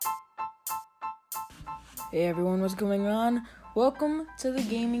Hey everyone, what's going on? Welcome to the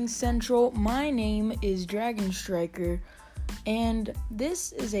Gaming Central. My name is Dragon Striker, and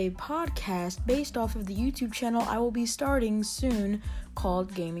this is a podcast based off of the YouTube channel I will be starting soon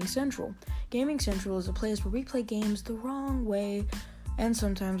called Gaming Central. Gaming Central is a place where we play games the wrong way, and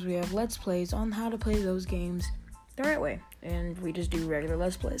sometimes we have Let's Plays on how to play those games the right way, and we just do regular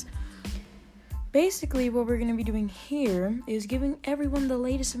Let's Plays. Basically, what we're going to be doing here is giving everyone the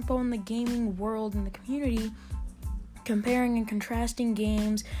latest info in the gaming world and the community, comparing and contrasting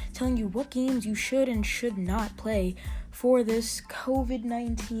games, telling you what games you should and should not play for this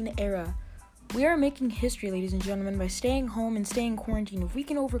COVID-19 era. We are making history, ladies and gentlemen, by staying home and staying quarantined. If we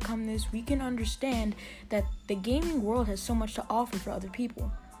can overcome this, we can understand that the gaming world has so much to offer for other people.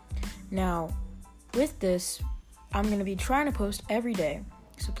 Now, with this, I'm going to be trying to post every day,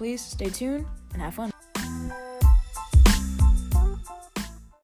 so please stay tuned and have fun.